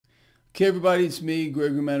Okay, everybody, it's me,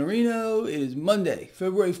 Gregory Mannarino. It is Monday,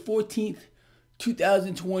 February 14th,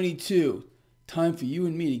 2022. Time for you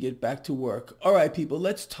and me to get back to work. All right, people,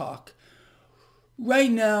 let's talk.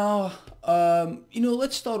 Right now,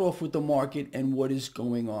 let's start off with the market and what is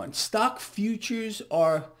going on. Stock futures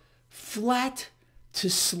are flat to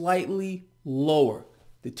slightly lower.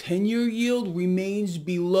 The 10-year yield remains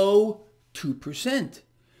below 2%.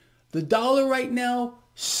 The dollar right now,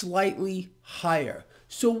 slightly higher.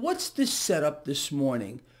 So what's the setup this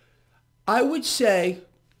morning? I would say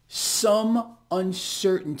some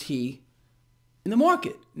uncertainty in the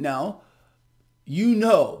market. Now, you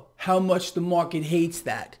know how much the market hates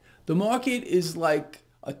that. The market is like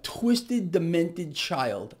a twisted, demented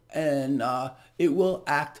child, and it will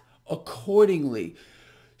act accordingly.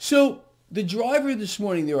 So the driver this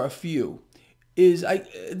morning, there are a few, is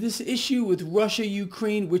this issue with Russia,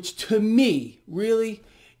 Ukraine, which to me really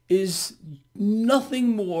is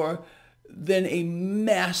nothing more than a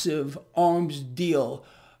massive arms deal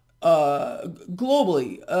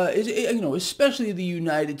globally, especially the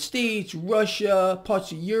United States, Russia,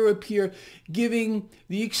 parts of Europe here, giving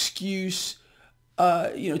the excuse,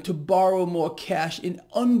 to borrow more cash in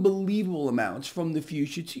unbelievable amounts from the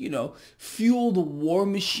future to, fuel the war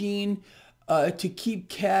machine, to keep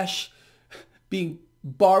cash being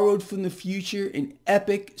borrowed from the future in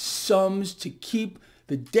epic sums to keep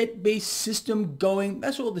the debt-based system going.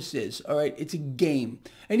 That's all this is, all right? It's a game.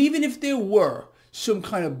 And even if there were some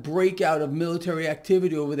kind of breakout of military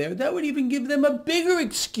activity over there, that would even give them a bigger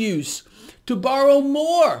excuse to borrow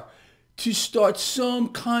more, to start some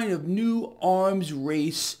kind of new arms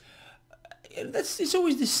race. It's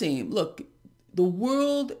always the same. Look, the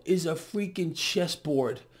world is a freaking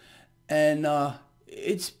chessboard, and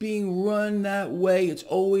it's being run that way. It's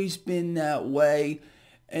always been that way.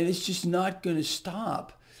 And it's just not going to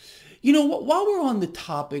stop. While we're on the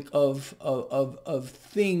topic of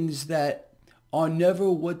things that are never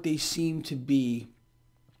what they seem to be,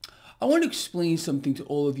 I want to explain something to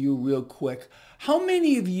all of you real quick. How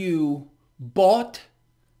many of you bought,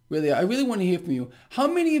 I really want to hear from you, how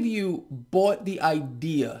many of you bought the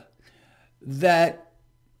idea that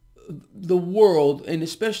the world, and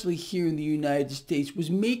especially here in the United States, was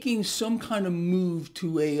making some kind of move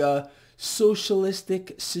to a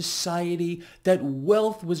socialistic society, that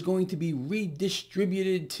wealth was going to be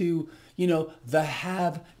redistributed to, the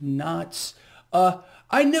have-nots?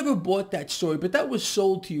 I never bought that story, but that was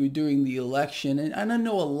sold to you during the election, and I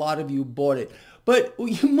know a lot of you bought it. But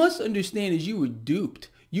what you must understand is you were duped.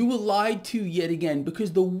 You were lied to yet again,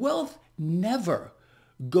 because the wealth never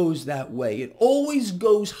goes that way. It always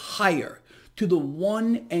goes higher to the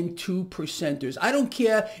 1% and 2%ers. I don't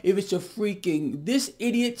care if it's a freaking this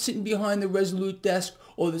idiot sitting behind the Resolute desk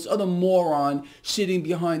or this other moron sitting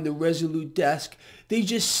behind the Resolute desk. They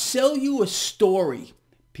just sell you a story.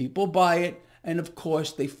 People buy it, and of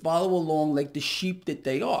course they follow along like the sheep that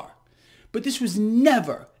they are. But this was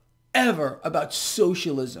never, ever about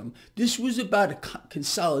socialism. This was about a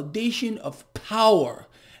consolidation of power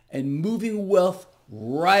and moving wealth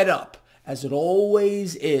right up, as it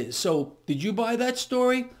always is. So did you buy that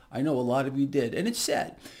story? I know a lot of you did. And it's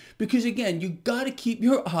sad, because again, you got to keep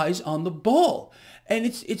your eyes on the ball. And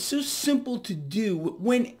it's so simple to do.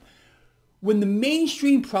 When the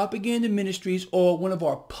mainstream propaganda ministries or one of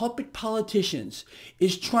our puppet politicians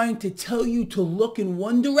is trying to tell you to look in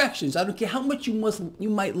one direction, I don't care how much you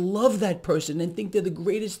might love that person and think they're the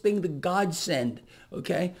greatest thing that God send,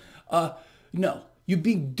 okay? No, you're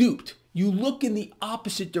being duped. You look in the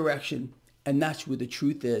opposite direction, and that's where the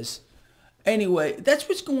truth is. Anyway, that's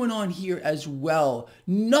what's going on here as well.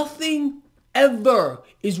 Nothing ever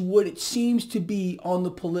is what it seems to be on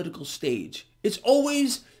the political stage. It's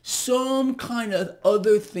always some kind of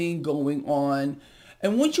other thing going on.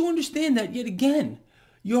 And once you understand that, yet again,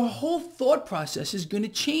 your whole thought process is going to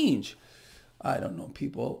change. I don't know,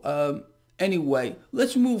 people. Anyway,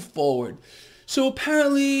 let's move forward. So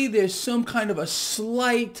apparently there's some kind of a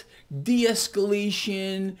slight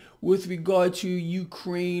de-escalation with regard to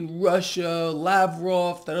Ukraine, Russia,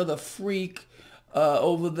 Lavrov, that other freak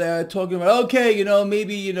over there talking about, okay,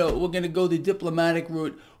 maybe, we're going to go the diplomatic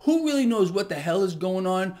route. Who really knows what the hell is going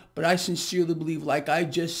on? But I sincerely believe, like I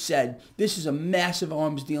just said, this is a massive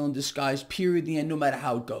arms deal in disguise, period, the end, no matter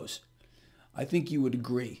how it goes. I think you would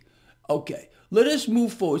agree. Okay, let us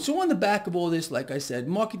move forward. So on the back of all this, like I said,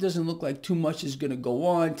 market doesn't look like too much is going to go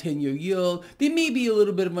on. 10-year yield. There may be a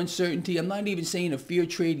little bit of uncertainty. I'm not even saying a fear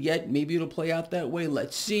trade yet. Maybe it'll play out that way.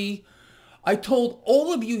 Let's see. I told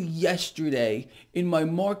all of you yesterday in my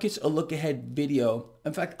Markets a Look Ahead video.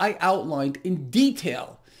 In fact, I outlined in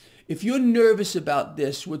detail if you're nervous about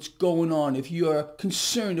this, what's going on, if you're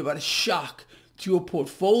concerned about a shock to your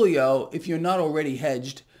portfolio, if you're not already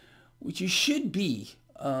hedged, which you should be,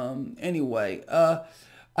 anyway,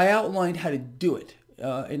 I outlined how to do it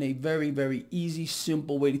in a very, very easy,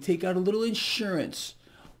 simple way to take out a little insurance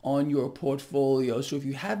on your portfolio. So if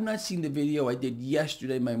you have not seen the video I did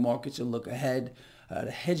yesterday, my markets and look ahead, to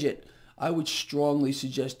hedge it, I would strongly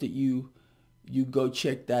suggest that you go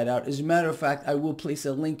check that out. As a matter of fact, I will place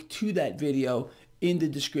a link to that video in the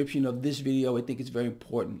description of this video. I think it's very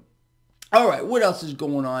important. All right, what else is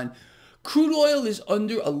going on? Crude oil is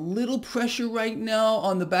under a little pressure right now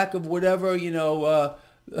on the back of whatever,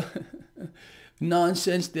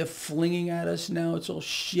 nonsense they're flinging at us now. It's all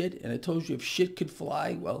shit. And I told you if shit could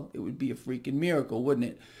fly, well, it would be a freaking miracle, wouldn't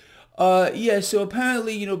it? Yeah, so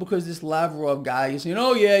apparently, because this Lavrov guy is saying,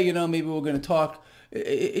 oh, yeah, maybe we're going to talk.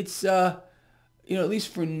 It's, at least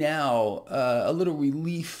for now, a little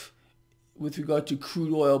relief with regard to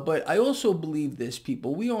crude oil. But I also believe this,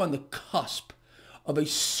 people. We are on the cusp of a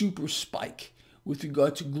super spike with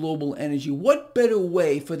regard to global energy. What better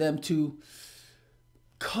way for them to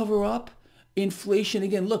cover up inflation?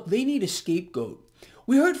 Again, look, they need a scapegoat.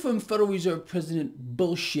 We heard from Federal Reserve President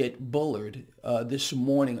Bullard this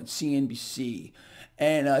morning on CNBC,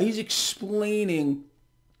 and he's explaining,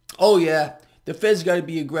 oh yeah, the Fed's got to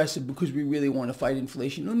be aggressive because we really want to fight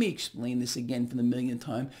inflation. Let me explain this again for the millionth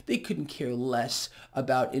time. They couldn't care less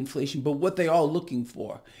about inflation, but what they are looking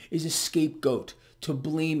for is a scapegoat to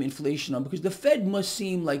blame inflation on, because the Fed must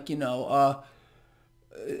seem like,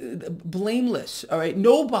 blameless. All right,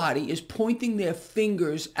 nobody is pointing their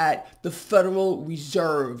fingers at the Federal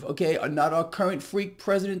Reserve, okay? Not our current freak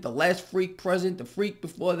president, the last freak president, the freak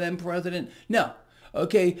before them president. No,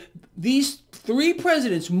 okay? These three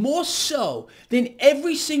presidents, more so than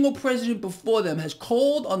every single president before them, has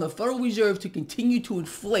called on the Federal Reserve to continue to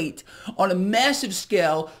inflate on a massive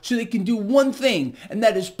scale so they can do one thing, and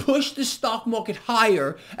that is push the stock market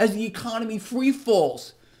higher as the economy free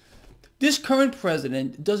falls. This current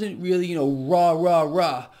president doesn't really,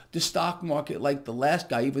 rah the stock market like the last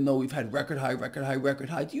guy, even though we've had record high.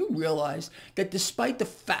 Do you realize that despite the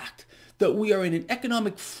fact that we are in an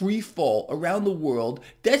economic free fall around the world,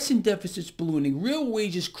 debts and deficits ballooning, real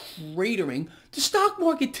wages cratering, the stock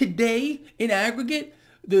market today in aggregate,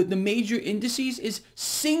 the major indices, is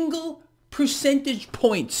single percentage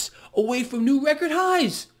points away from new record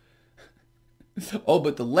highs. Oh,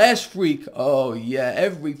 but the last freak, oh yeah,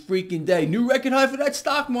 every freaking day, new record high for that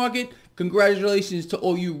stock market. Congratulations to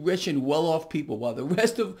all you rich and well-off people, while the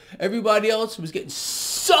rest of everybody else was getting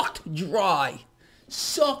sucked dry.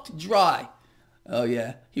 Oh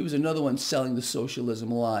yeah, he was another one selling the socialism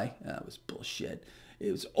lie. That was bullshit. It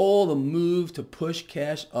was all a move to push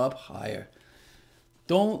cash up higher.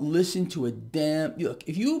 Don't listen to a damn... Look,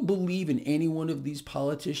 if you believe in any one of these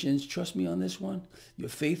politicians, trust me on this one, your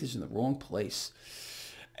faith is in the wrong place.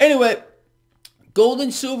 Anyway, gold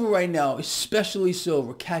and silver right now, especially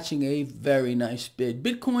silver, catching a very nice bid.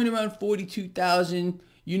 Bitcoin around 42,000.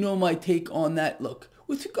 You know my take on that. Look,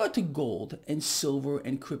 with regard to gold and silver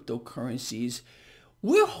and cryptocurrencies,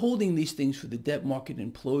 we're holding these things for the debt market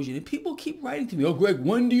implosion. And people keep writing to me, oh, Greg,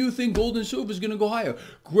 when do you think gold and silver is going to go higher?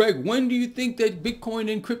 Greg, when do you think that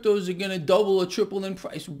Bitcoin and cryptos are going to double or triple in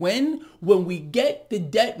price? When we get the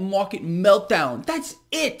debt market meltdown. That's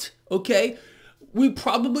it, okay? We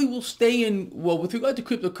probably will stay in, well, with regard to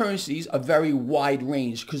cryptocurrencies, a very wide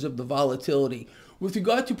range because of the volatility. With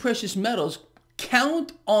regard to precious metals,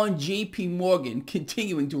 count on JP Morgan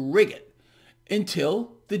continuing to rig it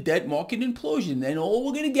until the debt market implosion. Then all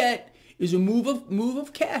we're going to get is a move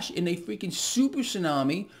of cash in a freaking super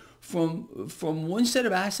tsunami from one set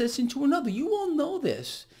of assets into another. You all know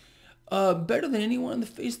this better than anyone on the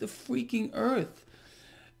face of the freaking earth.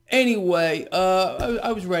 Anyway,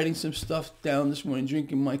 I was writing some stuff down this morning,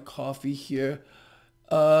 drinking my coffee here.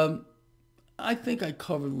 I think I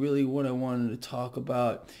covered really what I wanted to talk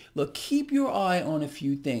about. Look, keep your eye on a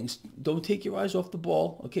few things. Don't take your eyes off the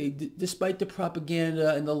ball, okay? Despite the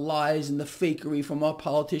propaganda and the lies and the fakery from our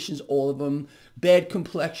politicians, all of them, bad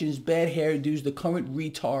complexions, bad hairdos, the current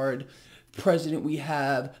retard president we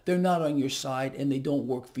have, they're not on your side and they don't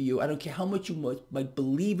work for you. I don't care how much you might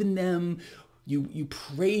believe in them. You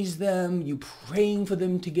praise them. You praying for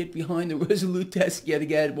them to get behind the Resolute desk yet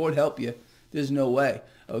again. It won't help you. There's no way.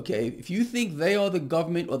 Okay, if you think they are the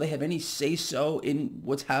government or they have any say-so in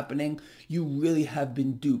what's happening, you really have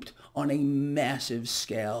been duped on a massive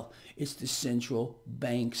scale. It's the central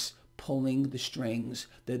banks pulling the strings.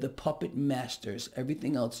 They're the puppet masters.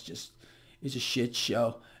 Everything else just is a shit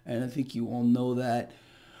show, and I think you all know that.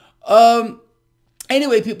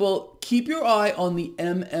 Anyway, people, keep your eye on the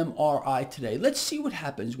MMRI today. Let's see what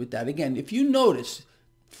happens with that. Again, if you notice,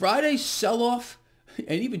 Friday's sell-off,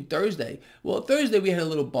 and even Thursday. Well, Thursday we had a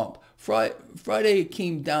little bump. Friday it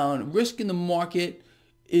came down. Risk in the market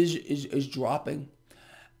is dropping.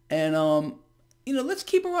 And let's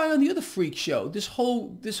keep our eye on the other freak show. This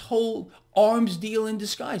whole arms deal in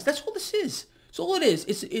disguise. That's all this is. That's all it is.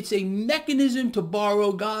 It's a mechanism to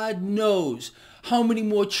borrow God knows how many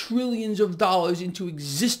more trillions of dollars into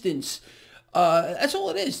existence. That's all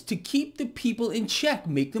it is, to keep the people in check,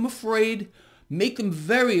 make them afraid, make them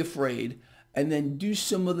very afraid, and then do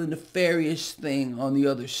some of the nefarious thing on the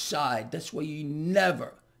other side. That's why you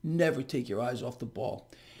never, never take your eyes off the ball.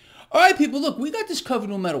 All right, people, look, we got this covered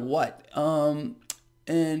no matter what.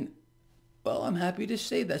 And, well, I'm happy to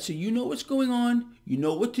say that. So you know what's going on. You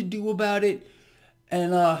know what to do about it.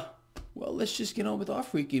 And, well, let's just get on with our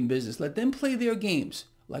freaking business. Let them play their games.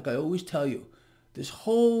 Like I always tell you, this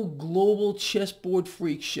whole global chessboard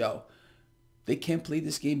freak show, they can't play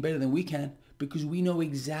this game better than we can because we know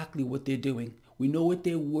exactly what they're doing. We know what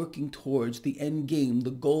they're working towards, the end game,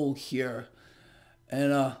 the goal here.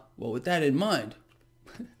 And, well, with that in mind,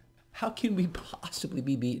 how can we possibly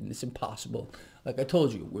be beaten? It's impossible. Like I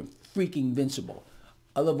told you, we're freaking invincible.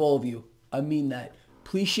 I love all of you. I mean that.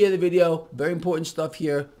 Please share the video. Very important stuff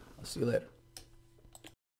here. I'll see you later.